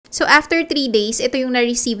So, after 3 days, ito yung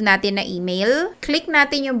na-receive natin na email. Click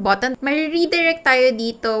natin yung button. May-redirect tayo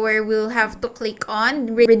dito where we'll have to click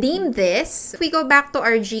on redeem this. If we go back to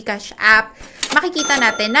our GCash app, makikita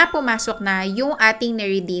natin na pumasok na yung ating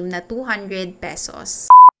na-redeem na 200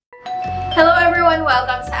 pesos. Hello everyone!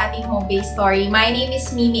 Welcome sa ating home-based story. My name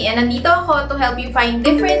is Mimi and nandito ako to help you find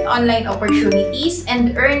different online opportunities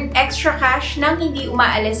and earn extra cash nang hindi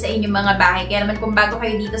umaalis sa inyong mga bahay. Kaya naman kung bago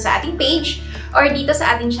kayo dito sa ating page or dito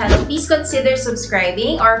sa ating channel, please consider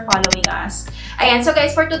subscribing or following us. Ayan, so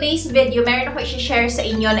guys, for today's video, meron ako i-share sa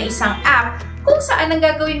inyo na isang app kung saan ang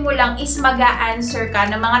gagawin mo lang is mag-a-answer ka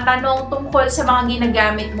ng mga tanong tungkol sa mga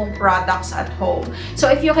ginagamit mong products at home.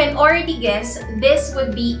 So if you can already guess, this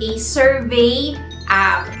would be a survey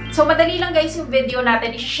app. So madali lang guys yung video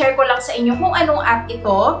natin. I-share ko lang sa inyo kung anong app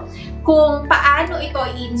ito, kung paano ito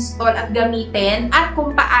i-install at gamitin, at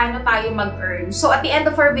kung paano tayo mag-earn. So at the end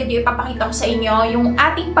of our video, ipapakita ko sa inyo yung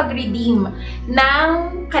ating pag-redeem ng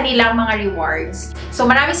kanilang mga rewards. So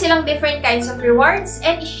marami silang different kinds of rewards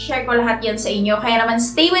and i-share ko lahat yan sa inyo. Kaya naman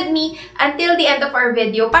stay with me until the end of our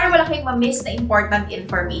video para wala kayong ma-miss na important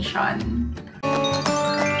information.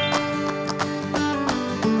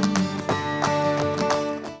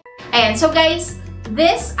 Ayan, so guys,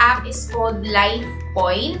 this app is called Life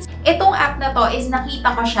Points. Itong app na to is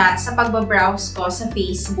nakita ko siya sa pagbabrowse ko sa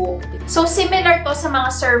Facebook. So, similar to sa mga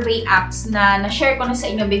survey apps na na-share ko na sa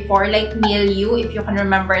inyo before, like Milieu, if you can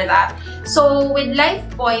remember that. So, with Life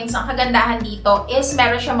Points, ang kagandahan dito is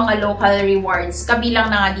meron siya mga local rewards. Kabilang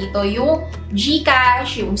na nga dito yung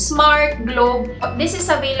GCash, yung Smart, Globe. This is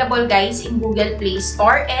available, guys, in Google Play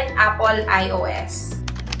Store and Apple iOS.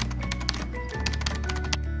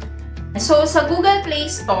 So, sa Google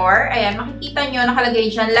Play Store, ayan, makikita nyo,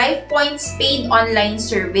 nakalagay dyan, Life Points Paid Online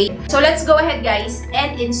Survey. So, let's go ahead, guys,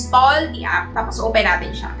 and install the app. Tapos, open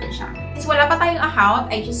natin siya. Since wala pa tayong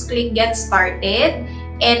account, I just click Get Started.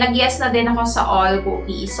 And nag-yes na din ako sa all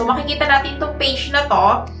cookies. So, makikita natin itong page na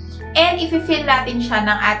to. And i-fill natin siya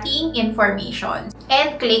ng ating information.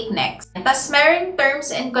 And click Next. Tapos, meron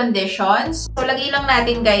terms and conditions. So, lagay lang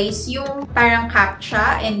natin, guys, yung parang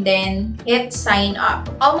CAPTCHA and then hit sign up.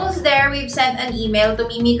 Almost there, we've sent an email to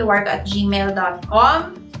mimi@luarca@gmail.com.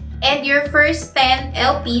 And your first 10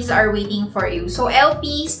 LPs are waiting for you. So,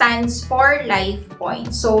 LP stands for Life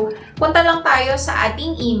Points. So, punta lang tayo sa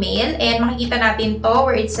ating email and makikita natin to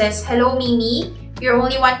where it says, Hello, Mimi. You're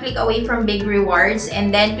only one click away from big rewards.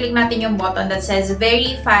 And then, click natin yung button that says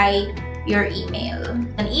Verify your email.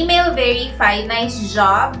 An email verified. Nice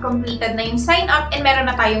job. Completed na yung sign up. And meron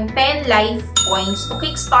na tayong 10 life points to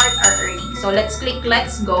kickstart our earnings. So, let's click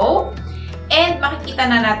Let's Go. And makikita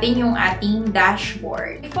na natin yung ating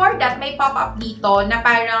dashboard. Before that, may pop-up dito na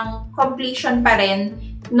parang completion pa rin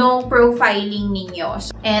no profiling ninyo.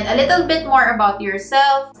 And a little bit more about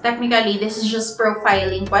yourself. Technically, this is just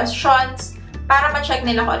profiling questions para ma-check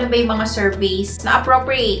nila kung ano ba yung mga surveys na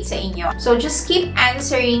appropriate sa inyo. So, just keep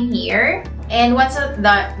answering here. And once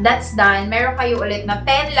that's done, meron kayo ulit na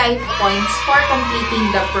 10 life points for completing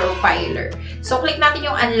the profiler. So, click natin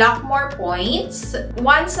yung Unlock More Points.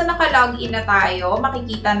 Once na naka-login na tayo,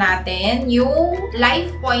 makikita natin yung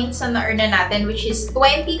life points na na-earn na natin, which is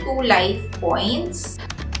 22 life points.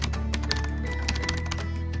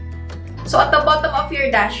 So, at the bottom of your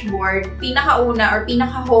dashboard, pinaka-una or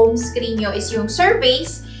pinaka-home screen nyo is yung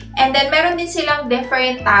surveys. And then, meron din silang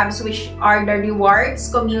different tabs which are the rewards,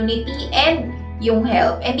 community, and yung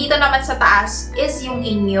help. And dito naman sa taas is yung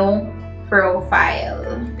inyong profile.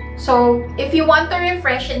 So, if you want to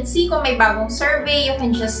refresh and see kung may bagong survey, you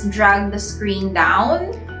can just drag the screen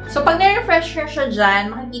down. So, pag na-refresh na siya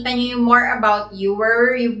dyan, makikita nyo yung more about you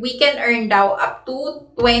where we can earn daw up to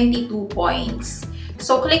 22 points.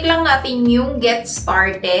 So, click lang natin yung Get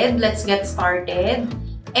Started. Let's get started.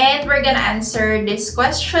 And we're gonna answer this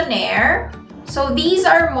questionnaire. So, these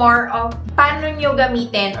are more of paano nyo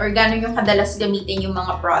gamitin or gano'n nyo kadalas gamitin yung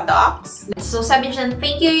mga products. So, sabi dyan,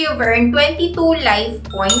 thank you, you've earned 22 life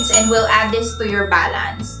points and we'll add this to your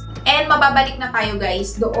balance. And mababalik na tayo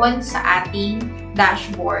guys doon sa ating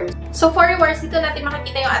dashboard. So, for rewards, dito natin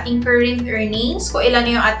makikita yung ating current earnings, kung ilan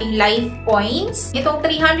yung ating life points. Itong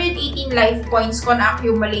 318 life points ko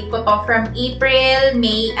na-accumulate ko to from April,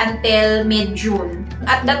 May, until mid-June.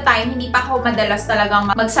 At that time, hindi pa ako madalas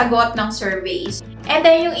talagang magsagot ng surveys. And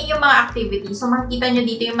then, yung inyong mga activities. So, makikita nyo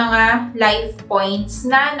dito yung mga life points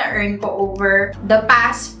na na-earn ko over the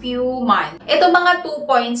past few months. Ito mga 2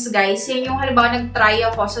 points, guys. Yun yung halimbawa nag-try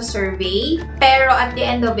ako sa survey. Pero at the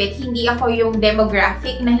end of it, hindi ako yung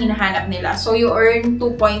demographic na hinahanap nila. So, you earn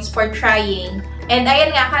 2 points for trying And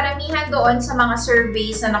ayan nga, karamihan doon sa mga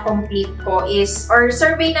surveys na na-complete ko is, or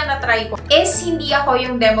survey na na-try ko, is hindi ako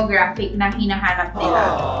yung demographic na hinahanap nila.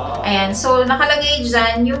 Ayan, so nakalagay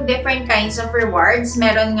dyan yung different kinds of rewards.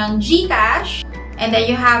 Meron ngang GCash, and then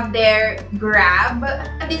you have their Grab.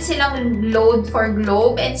 Meron din silang Load for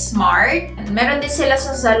Globe and Smart. Meron din sila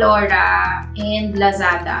sa Zalora and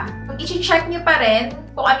Lazada. I-check nyo pa rin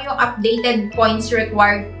kung ano yung updated points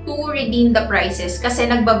required to redeem the prices kasi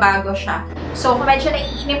nagbabago siya. So, kung medyo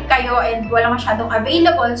naiinip kayo and wala masyadong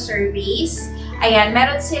available surveys, ayan,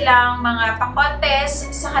 meron silang mga pa-contest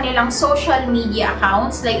sa kanilang social media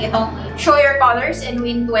accounts like itong Show Your Colors and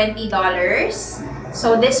Win $20.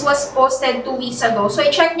 So, this was posted 2 weeks ago. So,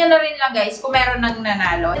 i-check nyo na rin lang guys kung meron nang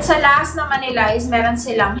nanalo. At sa last naman nila is meron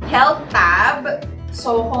silang Help tab.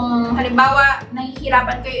 So, kung halimbawa,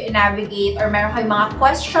 nahihirapan kayo i-navigate or meron kayong mga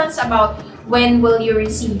questions about when will you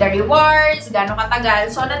receive the rewards, gano'ng katagal.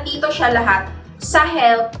 So, nandito siya lahat sa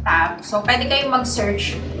Help tab. So, pwede kayong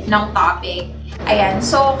mag-search ng topic. Ayan.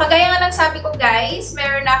 So, kagaya nga ng sabi ko guys,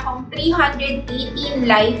 meron na akong 318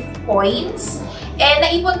 life points. And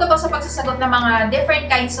naipon ko to sa pagsasagot ng mga different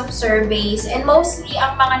kinds of surveys. And mostly,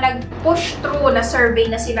 ang mga nag-push through na survey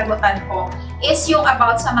na sinagutan ko is yung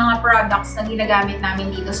about sa mga products na ginagamit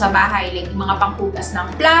namin dito sa bahay. Like yung mga panghugas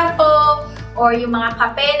ng plato, or yung mga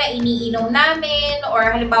kape na iniinom namin,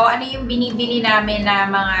 or halimbawa ano yung binibili namin na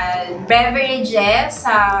mga beverages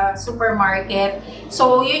sa supermarket.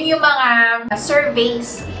 So, yun yung mga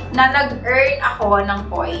surveys na nag-earn ako ng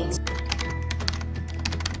points.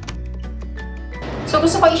 So,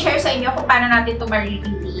 gusto ko i-share sa inyo kung paano natin ito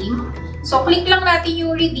ma-redeem. So, click lang natin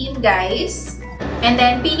yung redeem, guys. And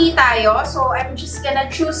then, pili tayo. So, I'm just gonna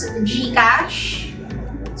choose GCash.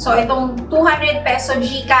 So, itong 200 peso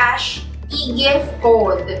GCash e-gift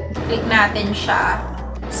code. Click natin siya.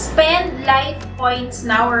 Spend life points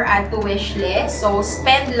now or add to wish list. So,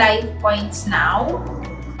 spend life points now.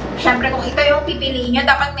 Siyempre, kung ito yung pipiliin nyo,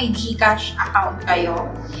 dapat may GCash account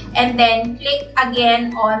kayo. And then, click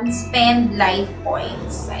again on Spend Life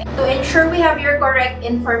Points. To ensure we have your correct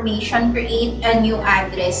information, create a new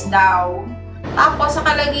address daw. Tapos,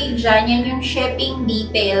 nakalagay dyan, yan yung shipping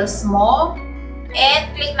details mo.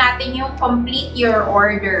 And, click natin yung Complete Your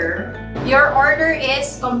Order. Your order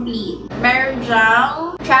is complete. Meron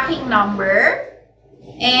dyang tracking number.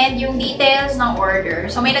 And yung details ng order.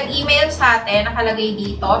 So, may nag-email sa atin, nakalagay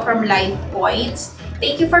dito, from Life Points.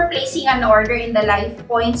 Thank you for placing an order in the Life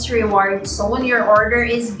Points Reward Zone. Your order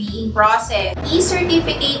is being processed.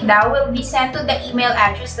 E-certificate daw will be sent to the email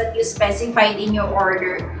address that you specified in your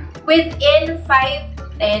order within 5 to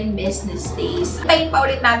 10 business days. Tayin pa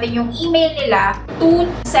ulit natin yung email nila to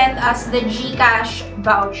send us the GCash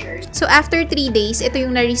vouchers. So, after 3 days, ito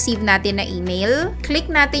yung na-receive natin na email. Click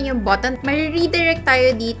natin yung button. May-redirect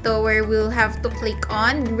tayo dito where we'll have to click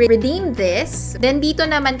on Redeem This. Then, dito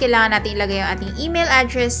naman kailangan natin ilagay yung ating email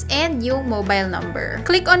address and yung mobile number.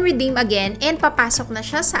 Click on Redeem again and papasok na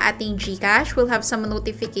siya sa ating GCash. We'll have some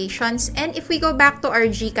notifications. And if we go back to our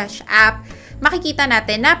GCash app, makikita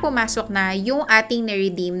natin na pumasok na yung ating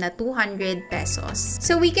na-redeem na 200 pesos.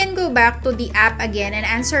 So, we can go back to the app again and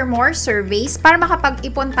answer more surveys para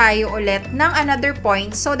makapag-ipon tayo ulit ng another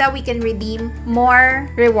points so that we can redeem more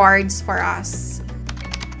rewards for us.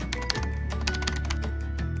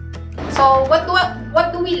 So, what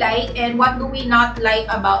do we like and what do we not like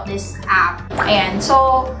about this app? Ayan.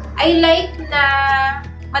 So, I like na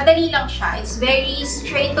madali lang siya. It's very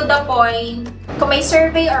straight to the point. Kung may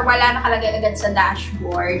survey or wala nakalagay agad sa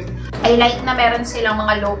dashboard, I like na meron silang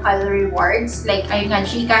mga local rewards. Like, ayun nga,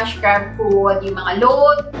 GCash, Grab Food, yung mga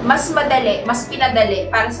load. Mas madali, mas pinadali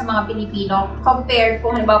para sa mga Pilipino compared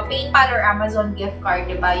kung halimbawa PayPal or Amazon gift card,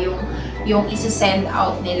 diba? Yung isi-send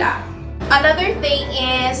out nila. Another thing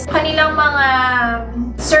is, kanilang mga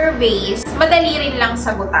surveys, madali rin lang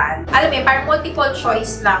sagutan. Alam mo, parang multiple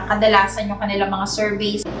choice lang kadalasan yung kanilang mga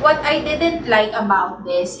surveys. What I didn't like about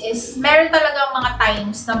this is, meron talagang mga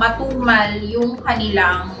times na matumal yung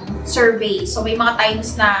kanilang survey. So, may mga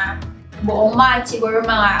times na buong month, siguro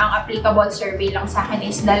ang applicable survey lang sa akin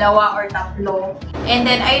is 2 or 3. And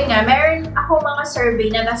then, ayun nga, meron ako mga survey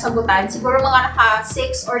na nasagutan. Siguro mga naka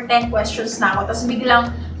 6 or 10 questions na ako. Tapos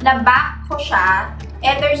biglang na-back ko siya.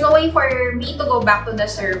 And there's no way for me to go back to the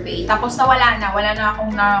survey. Tapos wala na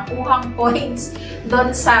akong nakuhang points doon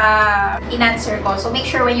sa in-answer ko. So, make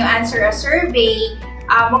sure when you answer a survey,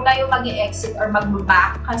 huwag kayong mag-exit or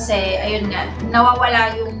mag-back kasi, ayun nga,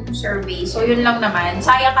 nawawala yung survey. So, yun lang naman.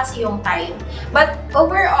 Sayang kasi yung time. But,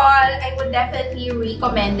 overall, I would definitely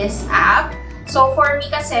recommend this app. So for me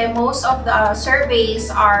kasi, most of the surveys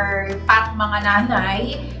are pack mga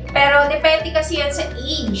nanay. Pero depende kasi yan sa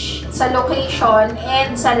age, sa location,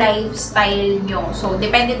 and sa lifestyle nyo. So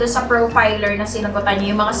depende doon sa profiler na sinagutan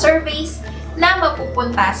nyo yung mga surveys na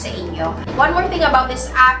mapupunta sa inyo. One more thing about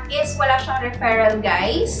this app is wala siyang referral,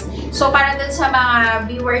 guys. So para dun sa mga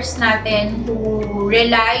viewers natin who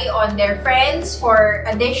rely on their friends for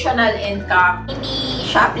additional income, hindi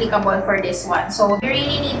siya applicable for this one. So you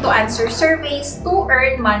really need to answer surveys to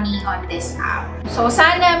earn money on this app. So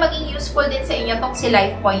sana maging useful din sa inyo tong si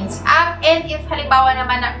Life Points app. And if halimbawa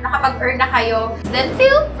naman nakapag-earn na kayo, then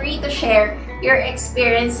feel free to share your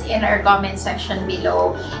experience in our comment section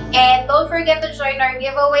below. And don't forget to join our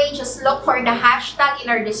giveaway. Just look for the hashtag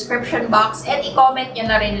in our description box and i-comment nyo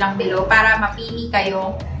na rin lang below para mapili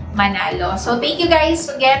kayo manalo. So thank you guys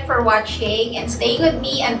again for watching and staying with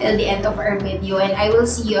me until the end of our video, and I will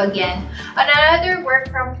see you again on another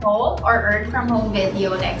work from home or earn from home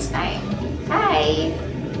video next time. Bye!